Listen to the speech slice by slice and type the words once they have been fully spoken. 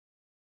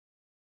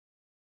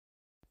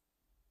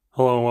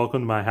Hello and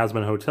welcome to my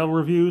Hazbin Hotel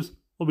reviews.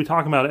 We'll be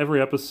talking about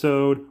every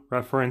episode,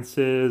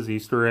 references,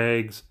 Easter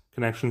eggs,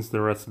 connections to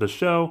the rest of the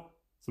show.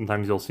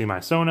 Sometimes you'll see my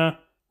Sona,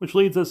 which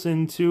leads us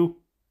into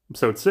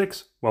episode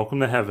 6, Welcome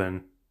to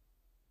Heaven.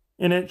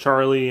 In it,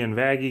 Charlie and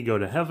Vaggie go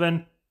to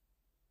heaven.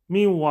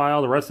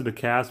 Meanwhile, the rest of the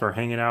cast are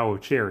hanging out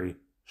with Cherry.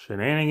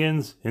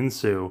 Shenanigans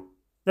ensue.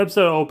 The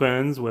episode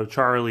opens with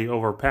Charlie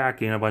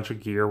overpacking a bunch of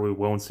gear we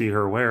won't see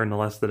her wear in the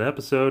rest of the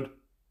episode.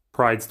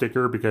 Pride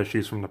sticker because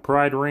she's from the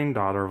Pride Ring,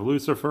 daughter of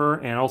Lucifer,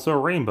 and also a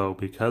rainbow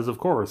because, of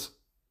course.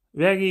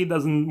 Vaggie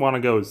doesn't want to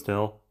go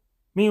still.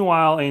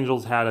 Meanwhile,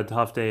 Angel's had a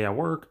tough day at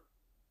work.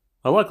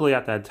 But luckily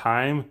at that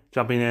time,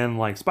 jumping in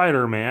like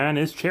Spider-Man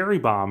is Cherry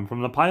Bomb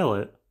from the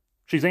pilot.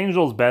 She's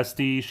Angel's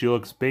bestie. She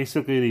looks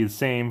basically the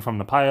same from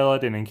the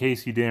pilot, and in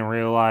case you didn't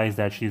realize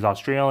that she's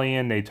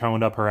Australian, they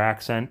toned up her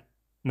accent.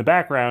 In the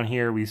background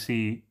here, we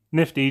see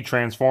Nifty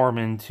transform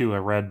into a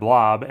red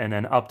blob and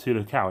then up to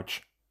the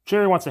couch.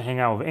 Cherry wants to hang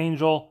out with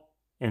Angel,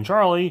 and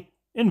Charlie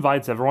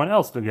invites everyone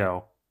else to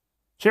go.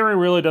 Cherry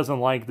really doesn't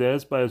like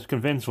this, but is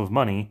convinced with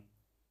money.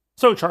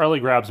 So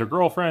Charlie grabs her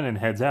girlfriend and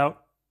heads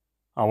out.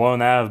 Won't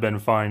that have been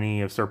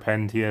funny if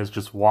Serpentius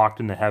just walked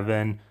into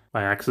heaven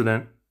by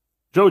accident?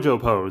 JoJo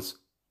pose.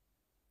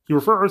 He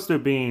refers to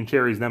being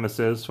Cherry's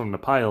nemesis from the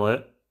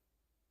pilot,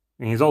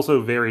 and he's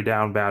also very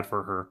down bad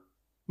for her.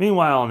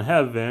 Meanwhile in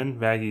heaven,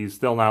 Vaggie's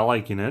still not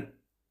liking it.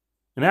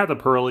 And at the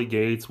pearly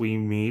gates we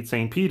meet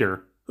St.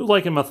 Peter, who,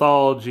 like in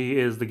mythology,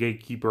 is the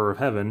gatekeeper of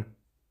heaven.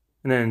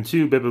 And then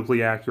two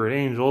biblically accurate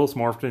angels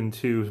morphed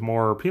into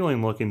more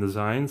appealing-looking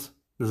designs.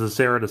 This is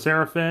Sarah the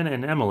Seraphim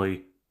and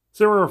Emily.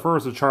 Sarah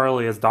refers to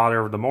Charlie as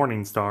daughter of the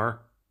morning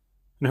star,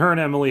 and her and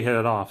Emily hit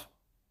it off,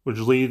 which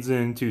leads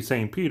into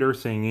St. Peter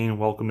singing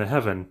Welcome to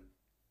Heaven.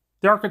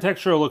 The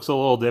architecture looks a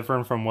little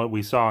different from what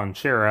we saw in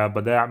Shera,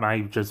 but that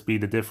might just be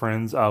the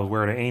difference of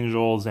where the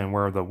angels and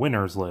where the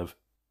winners live.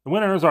 The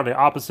winners are the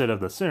opposite of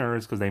the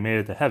sinners because they made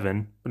it to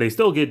heaven, but they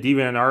still get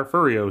DeviantArt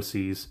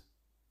Furiosies.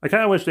 I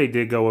kinda wish they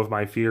did go with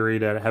my theory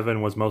that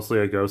heaven was mostly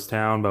a ghost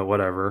town, but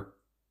whatever.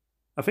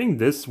 I think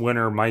this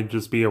winner might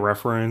just be a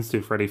reference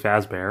to Freddy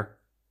Fazbear.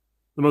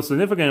 The most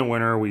significant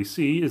winner we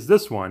see is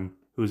this one,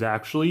 who's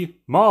actually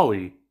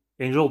Molly,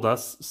 Angel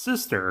Dust's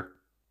sister.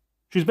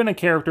 She's been a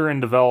character in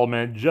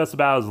development just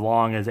about as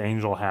long as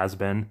Angel has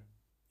been,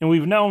 and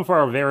we've known for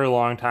a very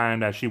long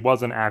time that she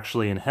wasn't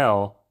actually in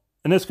hell.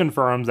 And this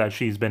confirms that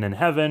she's been in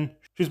heaven.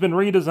 She's been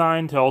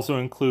redesigned to also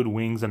include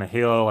wings and a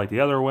halo like the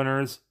other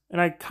winners,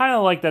 and I kinda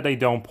like that they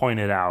don't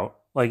point it out.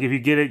 Like, if you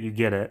get it, you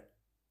get it.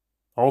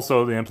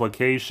 Also, the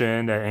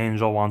implication that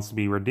Angel wants to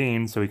be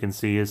redeemed so he can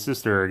see his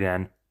sister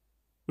again.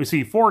 We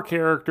see 4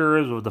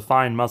 characters with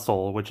defined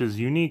muscle, which is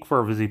unique for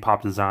a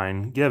Vivziepop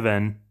design,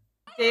 given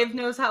Dave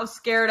knows how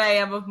scared I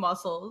am of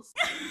muscles.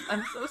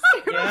 I'm so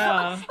scared of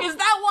muscles. Is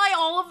that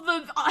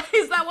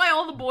why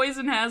all the boys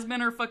in Hazbin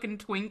are fucking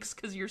twinks?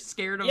 Because you're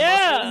scared of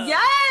muscles?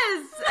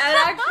 Yes, it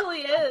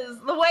actually is.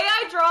 The way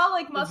I draw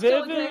like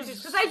muscular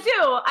characters, because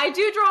I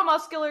do draw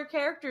muscular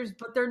characters,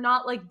 but they're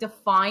not like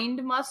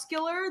defined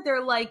muscular.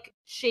 They're like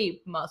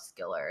shape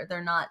muscular.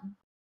 They're not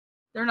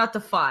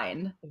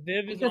defined.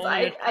 Viv is because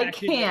only I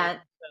can't.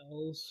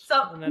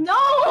 So and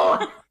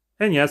no.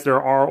 And yes,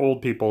 there are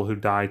old people who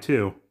die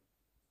too.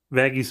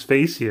 Vaggie's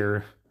face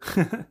here.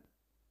 This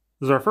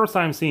is our first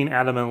time seeing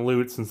Adam and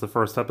Loot since the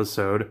first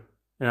episode,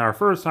 and our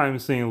first time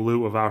seeing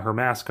Loot without her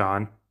mask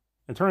on.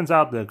 It turns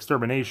out the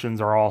exterminations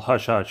are all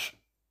hush-hush.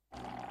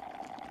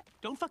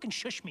 Don't fucking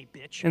shush me,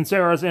 bitch. And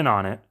Sarah's in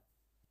on it.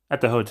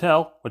 At the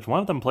hotel, which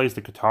one of them plays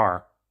the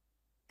guitar.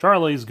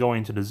 Charlie's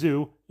going to the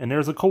zoo, and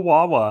there's a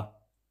chihuahua.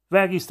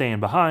 Vaggie's staying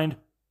behind,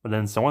 but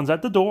then someone's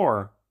at the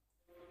door.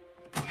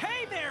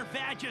 Hey there,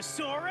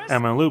 Vagosaurus!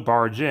 Emma and Loot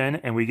barge in,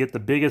 and we get the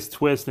biggest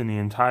twist in the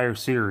entire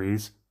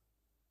series.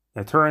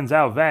 It turns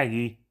out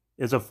Vaggie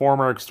is a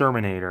former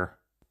exterminator.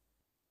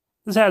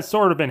 This has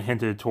sort of been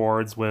hinted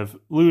towards, with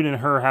Loot and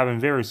her having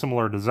very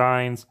similar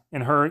designs,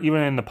 and her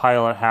even in the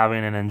pilot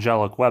having an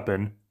angelic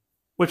weapon,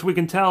 which we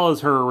can tell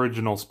is her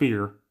original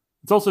spear.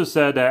 It's also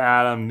said that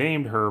Adam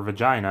named her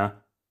Vagina.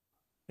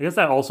 I guess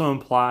that also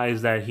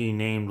implies that he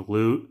named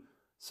Loot,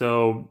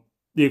 so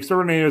the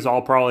exterminators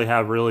all probably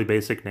have really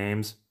basic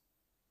names.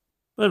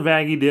 But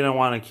Vaggie didn't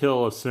want to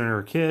kill a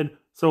sinner kid,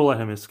 so let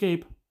him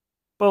escape.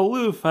 But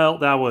Lou felt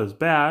that was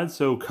bad,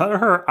 so cut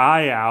her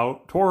eye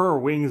out, tore her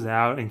wings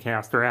out, and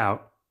cast her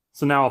out.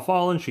 So now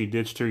fallen, she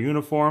ditched her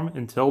uniform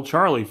until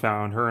Charlie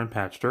found her and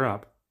patched her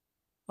up.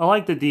 I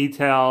like the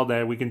detail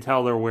that we can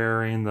tell they're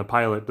wearing the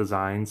pilot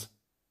designs.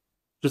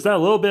 Just that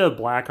little bit of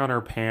black on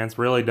her pants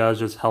really does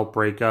just help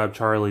break up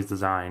Charlie's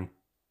design.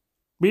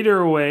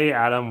 Either way,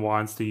 Adam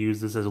wants to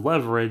use this as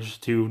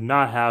leverage to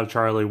not have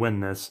Charlie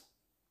win this.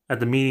 At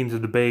the meeting to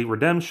debate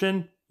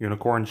redemption,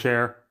 unicorn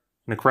chair,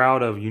 and a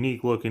crowd of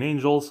unique-looking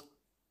angels,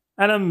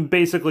 Adam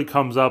basically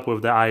comes up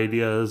with the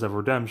ideas of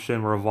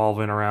redemption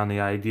revolving around the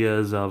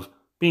ideas of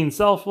being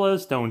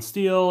selfless, don't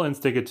steal, and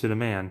stick it to the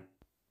man.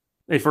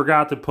 They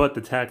forgot to put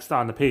the text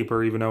on the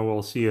paper even though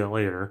we'll see it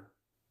later.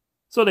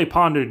 So they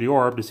pondered the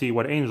orb to see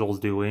what Angel's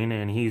doing,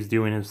 and he's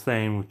doing his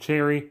thing with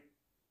Cherry.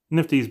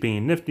 Nifty's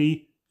being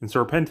nifty, and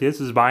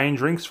Serpentius is buying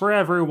drinks for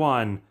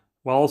everyone,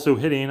 while also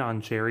hitting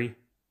on Cherry.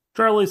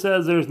 Charlie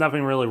says there's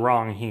nothing really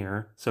wrong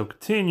here, so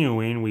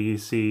continuing, we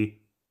see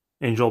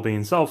Angel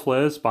being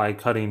selfless by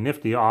cutting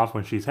Nifty off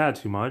when she's had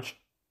too much,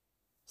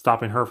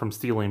 stopping her from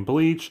stealing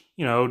bleach,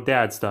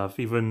 dad stuff,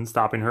 even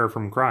stopping her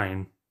from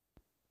crying.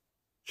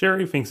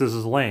 Cherry thinks this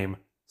is lame.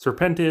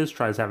 Serpentius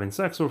tries having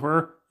sex with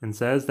her and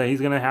says that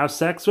he's gonna have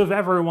sex with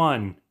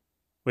everyone.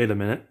 Wait a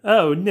minute.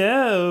 Oh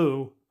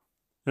no!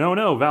 And oh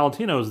no,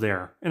 Valentino's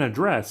there, in a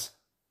dress.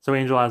 So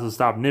Angel has to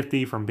stop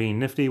Nifty from being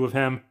nifty with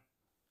him.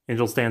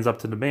 Angel stands up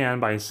to the man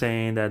by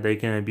saying that they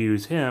can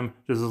abuse him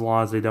just as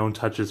long as they don't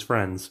touch his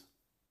friends.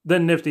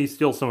 Then Nifty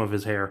steals some of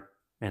his hair.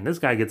 Man, this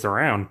guy gets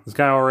around. This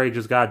guy already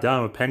just got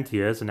done with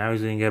Pentius and now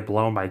he's gonna get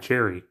blown by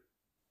Cherry.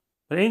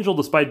 But Angel,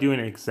 despite doing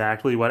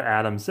exactly what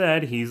Adam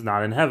said, he's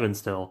not in heaven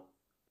still.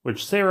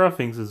 Which Sarah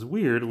thinks is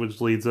weird, which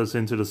leads us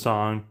into the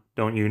song,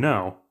 Don't You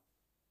Know?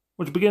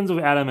 Which begins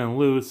with Adam and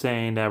Lou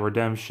saying that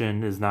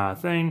redemption is not a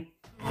thing.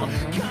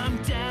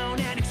 Come down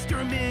and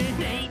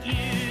exterminate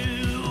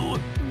you.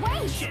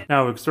 Wait!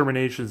 Now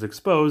extermination is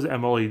exposed,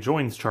 Emily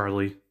joins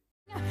Charlie.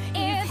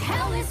 If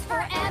hell is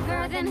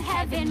forever, then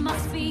heaven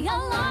must be a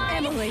lie.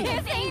 Emily.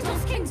 If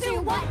angels can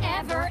do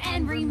whatever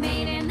and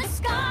remain in the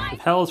sky.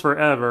 If hell is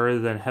forever,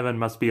 then heaven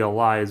must be a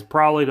lie is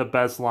probably the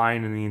best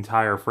line in the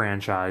entire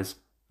franchise.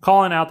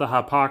 Calling out the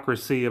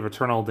hypocrisy of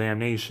eternal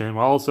damnation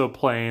while also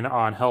playing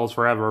on Hell's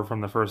Forever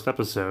from the first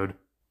episode.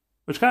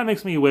 Which kind of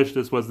makes me wish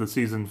this was the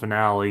season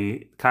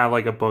finale, kind of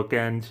like a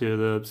bookend to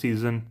the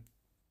season.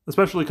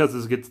 Especially because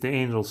this gets to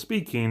Angel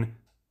speaking.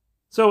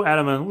 So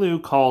Adam and Lou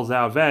calls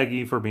out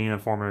Vaggie for being a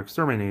former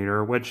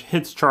exterminator, which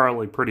hits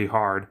Charlie pretty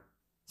hard.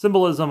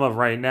 Symbolism of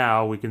right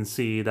now, we can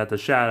see that the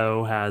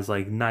Shadow has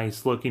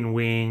nice looking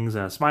wings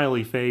and a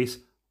smiley face,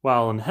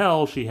 while in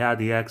Hell she had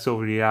the X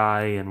over the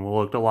eye and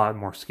looked a lot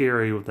more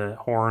scary with the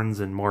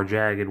horns and more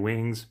jagged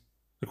wings.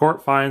 The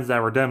court finds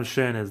that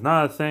redemption is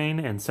not a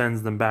thing and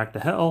sends them back to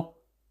Hell.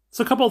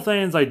 It's a couple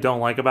things I don't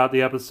like about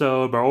the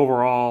episode, but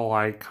overall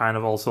I kind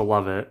of also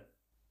love it.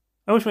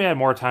 I wish we had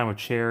more time with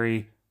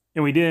Cherry,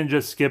 and we didn't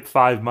just skip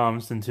 5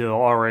 months until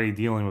already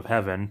dealing with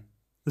Heaven.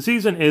 The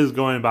season is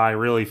going by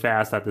really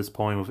fast at this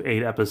point with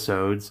 8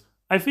 episodes.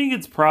 I think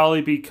it's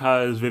probably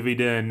because Vivi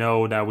didn't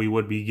know that we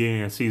would be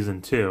getting a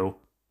season 2.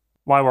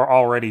 Why we're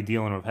already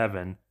dealing with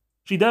Heaven.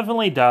 She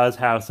definitely does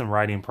have some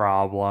writing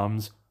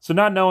problems, so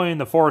not knowing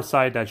the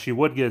foresight that she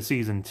would get a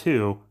season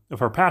 2 of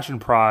her passion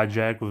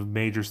project with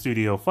major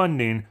studio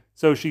funding,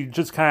 so she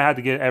just kind of had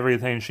to get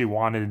everything she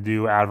wanted to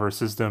do out of her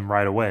system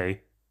right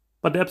away.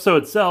 But the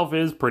episode itself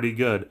is pretty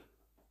good.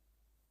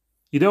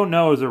 You Don't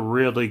Know is a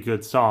really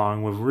good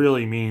song with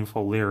really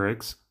meaningful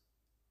lyrics.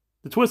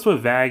 The twist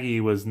with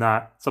Vaggie was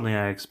not something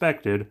I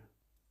expected.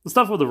 The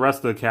stuff with the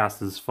rest of the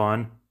cast is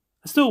fun.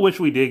 I still wish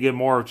we did get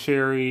more of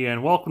Cherry,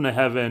 and Welcome to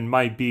Heaven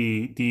might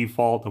be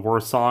default the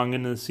worst song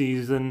in the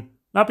season.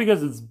 Not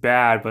because it's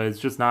bad, but it's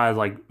just not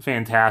as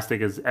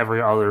fantastic as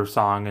every other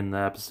song in the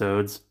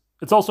episodes.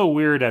 It's also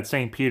weird that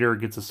St. Peter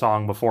gets a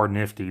song before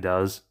Nifty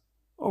does.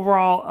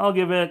 Overall, I'll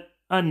give it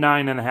a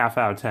 9.5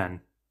 out of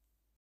 10.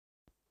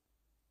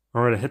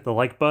 Remember to hit the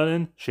like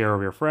button, share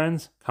with your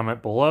friends,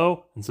 comment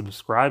below, and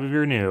subscribe if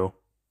you're new.